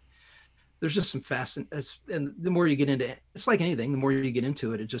there's just some and the more you get into it, it's like anything, the more you get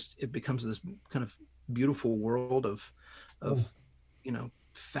into it, it becomes this kind of beautiful world of you know,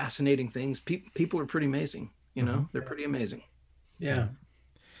 fascinating things. People are pretty amazing, you know, they're pretty amazing. Yeah.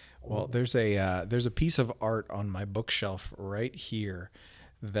 Well, there's a piece of art on my bookshelf right here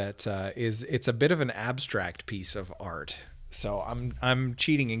that it's a bit of an abstract piece of art. So I'm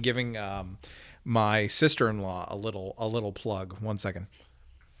cheating and giving my sister-in-law a little plug. 1 second.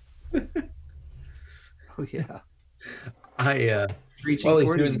 Oh yeah. Reaching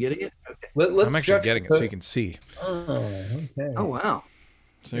for it, is he getting it? Okay. I'm actually getting it so you can see. Oh, okay. Oh wow.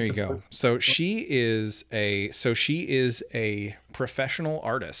 So there you go. So she is a professional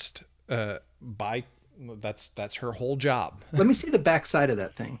artist. That's her whole job. Let me see the backside of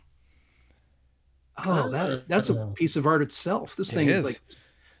that thing. Oh, that's a piece of art itself. This thing is like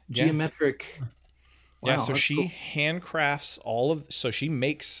geometric. Yeah, Wow, so she cool. handcrafts so she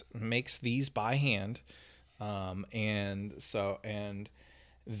makes these by hand. And it's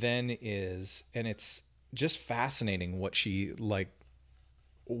just fascinating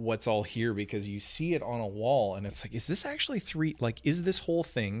what's all here, because you see it on a wall and it's like, is this actually is this whole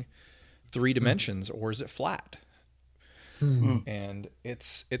thing 3 dimensions or is it flat? And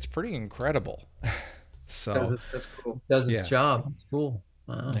it's pretty incredible. So that's cool. Does its job. It's cool.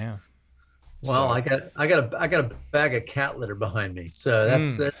 Wow. Yeah. Well, so, I got a bag of cat litter behind me, so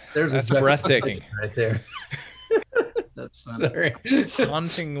that's breathtaking right there. That's funny. Sorry.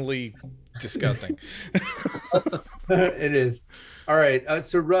 Hauntingly disgusting. It is. All right.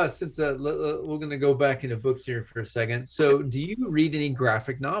 So Russ, since we're going to go back into books here for a second. So, do you read any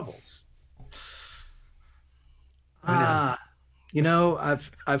graphic novels? You know,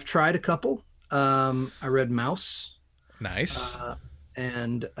 I've tried a couple. I read Mouse. Nice.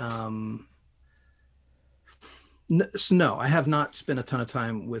 And no, I have not spent a ton of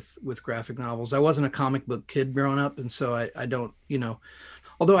time with graphic novels. I wasn't a comic book kid growing up, and so I don't, you know,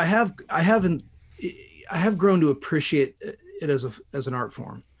 although I have grown to appreciate it as an art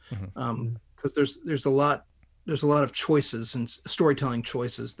form, because there's a lot of choices and storytelling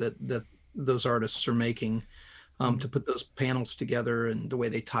choices that those artists are making to put those panels together, and the way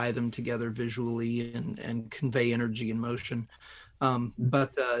they tie them together visually and convey energy and motion.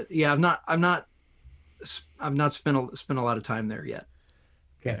 But yeah, I've not spent a lot of time there yet.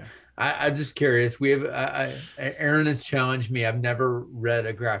 Okay. Yeah. I'm just curious. We have Aaron has challenged me. I've never read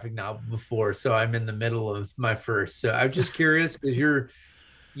a graphic novel before, so I'm in the middle of my first. So I'm just curious, because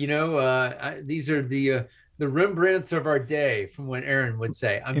These are the Rembrandts of our day, from what Aaron would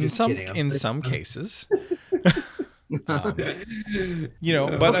say. I'm just kidding. In some cases. But okay,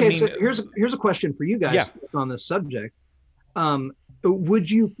 I mean, so here's a question for you guys on this subject. Would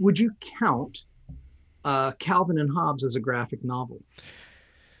you count Calvin and Hobbes as a graphic novel?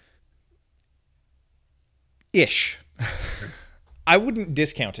 Ish. I wouldn't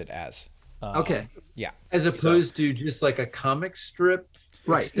discount it as. Okay. Yeah. As opposed to just like a comic strip.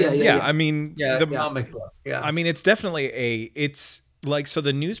 Right. Yeah. I mean, the comic book. Yeah. I mean, it's definitely it's like, so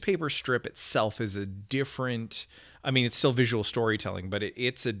the newspaper strip itself is a different, I mean, it's still visual storytelling, but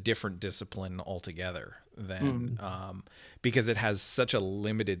it's a different discipline altogether than, because it has such a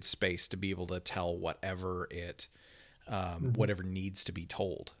limited space to be able to tell whatever whatever needs to be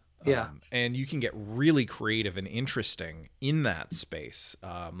told. Yeah. And you can get really creative and interesting in that space.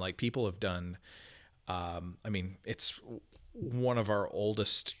 Like people have done, I mean, it's one of our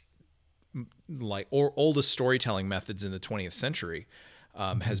oldest storytelling methods in the 20th century,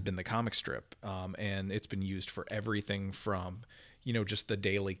 has been the comic strip. And it's been used for everything from, just the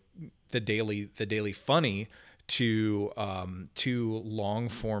daily funny to long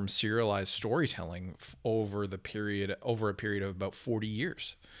form serialized storytelling over a period of about 40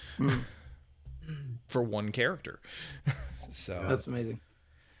 years for one character. So that's amazing.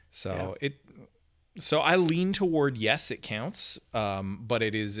 So so I lean toward, yes, it counts. But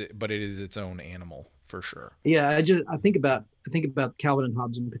it is its own animal for sure. Yeah. I think about Calvin and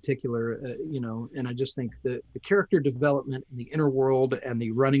Hobbes in particular, and I just think the character development and the inner world and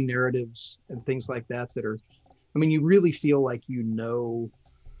the running narratives and things like that are, I mean, you really feel like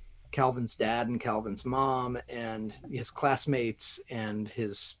Calvin's dad and Calvin's mom and his classmates and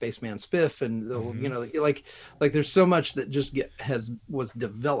his spaceman Spiff and like there's so much that just was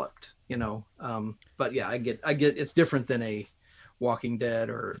developed, but yeah, I get it's different than a Walking Dead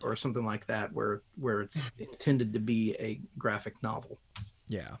or something like that where it's intended to be a graphic novel.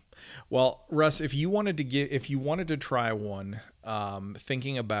 Yeah. Well, Russ, if you wanted to try one,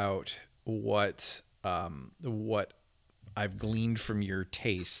 thinking about what I've gleaned from your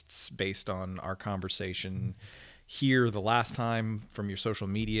tastes based on our conversation here the last time, from your social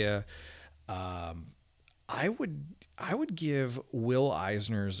media, I would give Will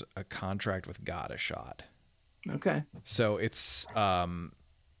Eisner's A Contract with God a shot. Okay. So it's not,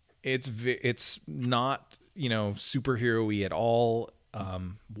 superhero-y at all,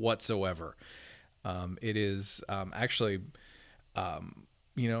 whatsoever. It is actually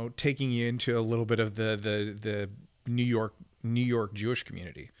taking you into a little bit of the New York Jewish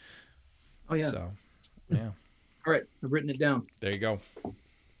community. Oh yeah. So, yeah. All right, I've written it down. There you go.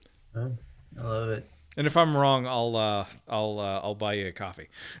 Oh, I love it. And if I'm wrong, I'll buy you a coffee.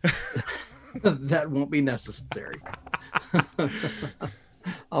 That won't be necessary.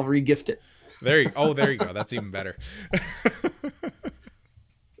 I'll re-gift it. There you go. That's even better.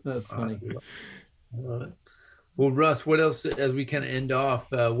 That's funny. I love it. Well, Russ, what else as we kind of end off?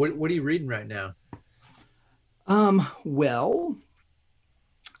 What are you reading right now? Well,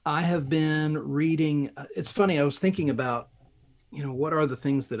 I have been reading. It's funny. I was thinking about, what are the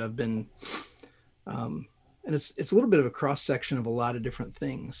things that I've been, and it's a little bit of a cross section of a lot of different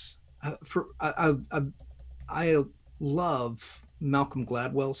things. I love Malcolm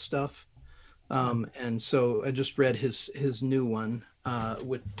Gladwell's stuff, and so I just read his new one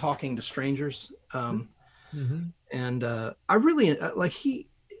with Talking to Strangers, and I really like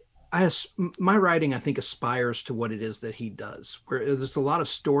my writing, I think, aspires to what it is that he does, where there's a lot of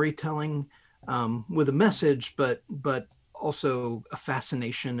storytelling with a message, but also a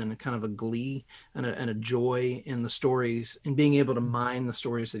fascination and a kind of a glee and a joy in the stories and being able to mine the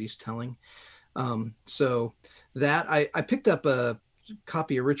stories that he's telling. So that I picked up a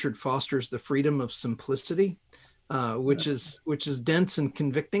copy of Richard Foster's The Freedom of Simplicity, which is dense and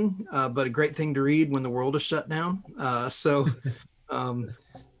convicting, but a great thing to read when the world is shut down.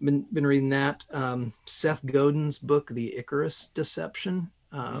 Been reading that. Seth Godin's book, The Icarus Deception,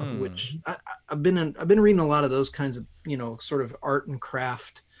 which I've been reading a lot of those kinds of, sort of art and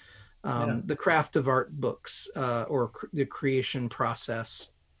craft, the craft of art books, or the creation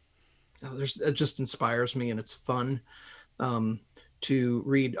process. It just inspires me, and it's fun to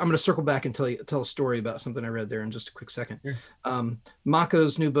read. I'm going to circle back and tell a story about something I read there in just a quick second. Sure.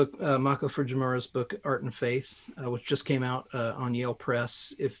 Mako's new book, Mako Fujimura's book, Art and Faith, which just came out on Yale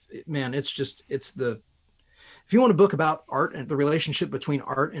Press. If you want a book about art and the relationship between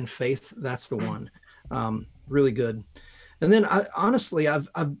art and faith, that's the one. Really good. And then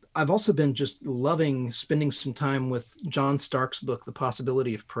I've also been just loving spending some time with John Stark's book, The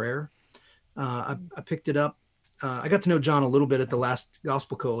Possibility of Prayer. I picked it up I got to know John a little bit at the last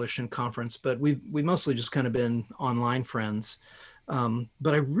Gospel Coalition conference, but we mostly just kind of been online friends.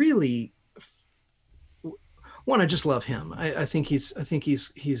 But I really, I just love him. I think he's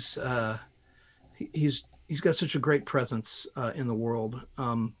got such a great presence in the world.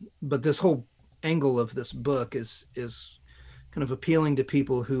 But this whole angle of this book is kind of appealing to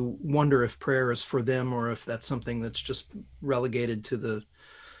people who wonder if prayer is for them or if that's something that's just relegated to the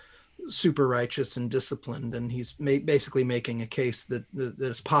super righteous and disciplined. And he's basically making a case that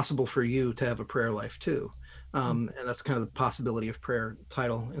it's possible for you to have a prayer life too. And that's kind of the possibility of prayer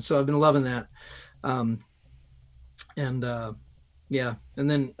title. And so I've been loving that. And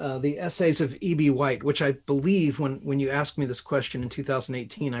then the essays of E.B. White, which I believe when you asked me this question in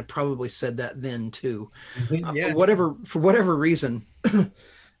 2018, I probably said that then too. Yeah. For whatever reason,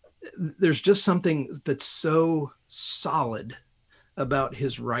 there's just something that's so solid about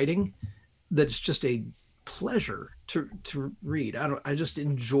his writing that it's just a pleasure to read. I just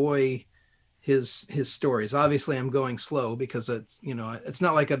enjoy his stories. Obviously, I'm going slow because it's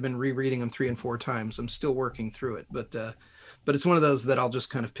not like I've been rereading them 3 and 4 times. I'm still working through it, but it's one of those that I'll just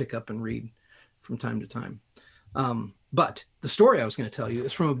kind of pick up and read from time to time. But the story I was going to tell you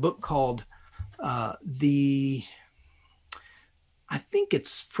is from a book called I think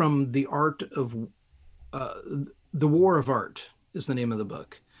it's from The Art of The War of Art is the name of the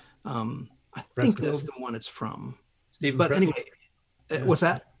book. I think that's the one it's from. Anyway, what's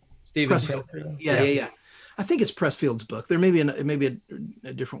that? Stephen Pressfield. Yeah. I think it's Pressfield's book. There may be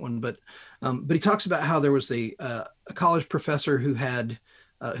a different one, but he talks about how there was a college professor who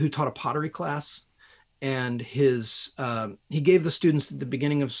taught a pottery class, and he gave the students at the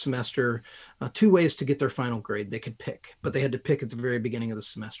beginning of the semester 2 ways to get their final grade. They could pick, but they had to pick at the very beginning of the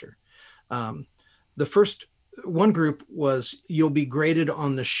semester. The first one group was, you'll be graded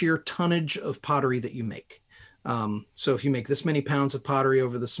on the sheer tonnage of pottery that you make. So if you make this many pounds of pottery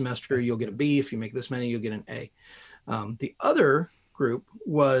over the semester, you'll get a B. If you make this many, you'll get an A. The other group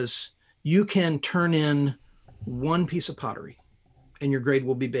was, you can turn in 1 piece of pottery and your grade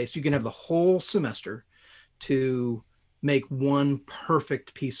will be based. You can have the whole semester to make 1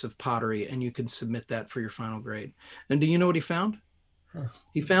 perfect piece of pottery and you can submit that for your final grade. And do you know what he found?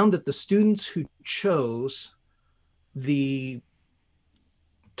 He found that the students who chose the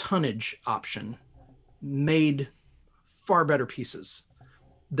tonnage option made far better pieces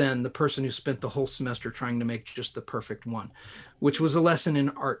than the person who spent the whole semester trying to make just the perfect one, which was a lesson in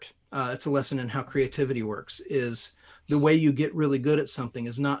art. It's a lesson in how creativity works. Is the way you get really good at something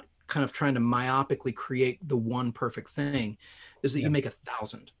is not kind of trying to myopically create the one perfect thing, is that you make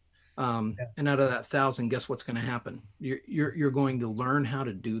 1,000. And out of that 1,000, guess what's going to happen? You're going to learn how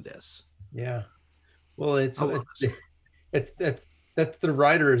to do this. Yeah. Well, that's the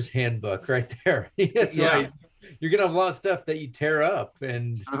writer's handbook right there. That's right. You're gonna have a lot of stuff that you tear up,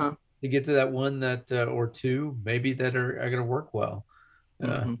 and you get to that one that or 2 maybe that are gonna work well.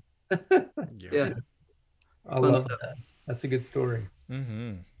 Yeah. I love that. That's a good story.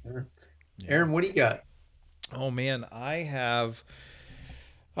 Mm-hmm. Aaron, what do you got? Oh man, I've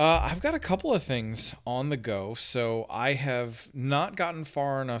got a couple of things on the go. So I have not gotten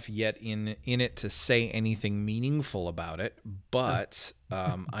far enough yet in it to say anything meaningful about it, but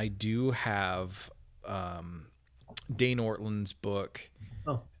I do have Dane Ortland's book,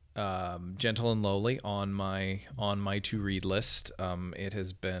 Gentle and Lowly, on my to read list. It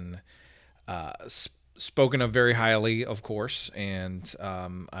has been spoken of very highly, of course, and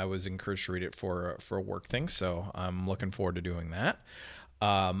I was encouraged to read it for a work thing, so I'm looking forward to doing that.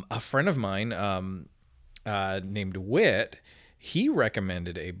 A friend of mine named Whit, he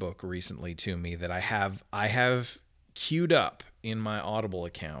recommended a book recently to me that I have queued up in my Audible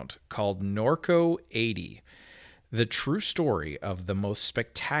account, called Norco 80, The True Story of the Most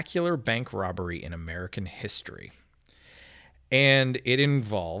Spectacular Bank Robbery in American History. And it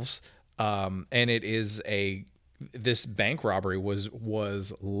involves, this bank robbery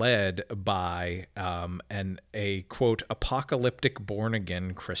was led by a quote apocalyptic born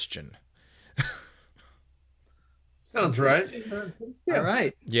again Christian. Sounds right. Yeah. All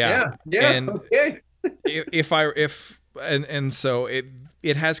right. Yeah. And okay. So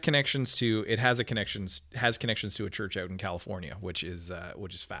it has connections to a church out in California, which is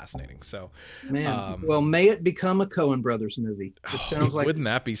fascinating. So, man, well, may it become a Coen Brothers movie. It sounds like, wouldn't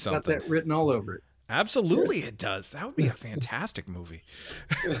that be something? Got that written all over it. Absolutely, it does. That would be a fantastic movie.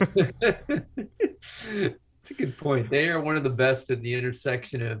 It's a good point. They are one of the best at the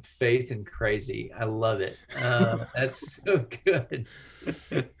intersection of faith and crazy. I love it. That's so good.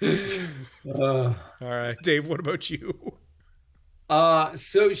 All right, Dave, what about you?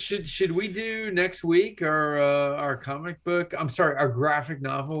 So should we do next week our comic book? I'm sorry, our graphic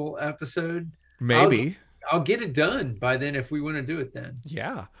novel episode? Maybe. I'll get it done by then if we want to do it then.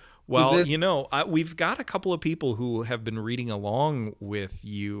 Yeah. Well, we've got a couple of people who have been reading along with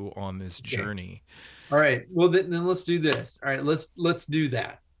you on this journey. All right. Well, then let's do this. All right, let's do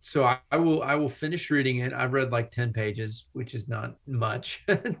that. So I will finish reading it. I've read like 10 pages, which is not much.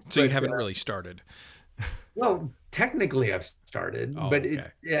 So you haven't really started. Well, technically I've started, but okay.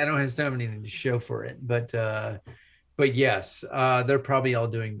 I don't have anything to show for it. But yes, they're probably all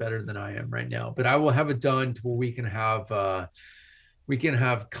doing better than I am right now. But I will have it done to where we can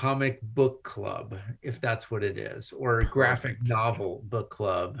have comic book club, if that's what it is, or graphic novel book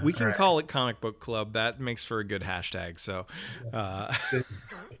club. We can call it comic book club. That makes for a good hashtag. So,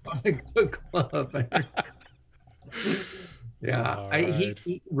 comic book club. Yeah, right.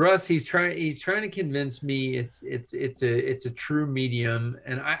 Russ, he's trying to convince me it's a true medium,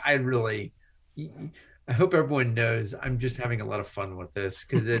 and I hope everyone knows I'm just having a lot of fun with this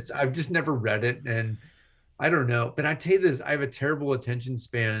because I've just never read it, and I don't know. But I tell you this, I have a terrible attention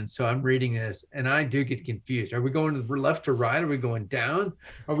span, so I'm reading this and I do get confused. Are we going to the left to right? Are we going down?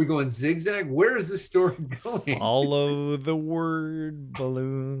 Are we going zigzag? Where is this story going? Follow the word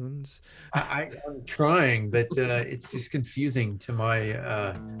balloons. I'm trying, but it's just confusing to my.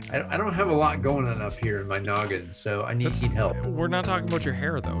 I don't have a lot going on up here in my noggin, so I need help. We're not talking about your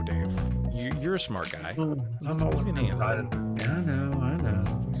hair, though, Dave. You're a smart guy. I'm all inside. I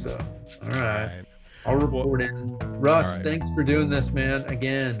know. So, all right. I'll report in. Russ, thanks for doing this, man.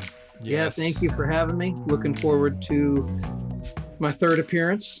 Again. Yes. Yeah, thank you for having me. Looking forward to my third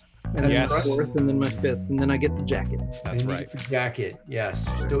appearance. And then my fourth, and then my fifth, and then I get the jacket. That's right. The jacket, yes.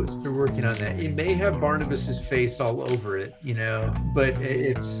 Still working on that. It may have Barnabas's face all over it, but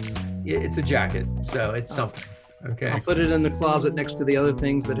it's a jacket, so it's something. Okay. I'll put it in the closet next to the other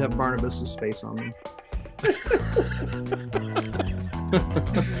things that have Barnabas's face on them.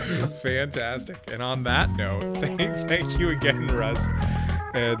 Fantastic. And on that note, thank you again, Russ.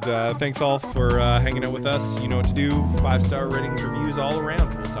 And thanks all for hanging out with us. You know what to do. 5-star ratings, reviews all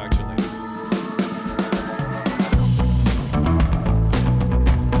around. We'll talk to you later.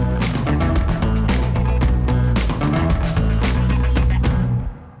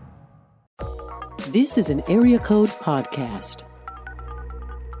 This is an Area Code Podcast.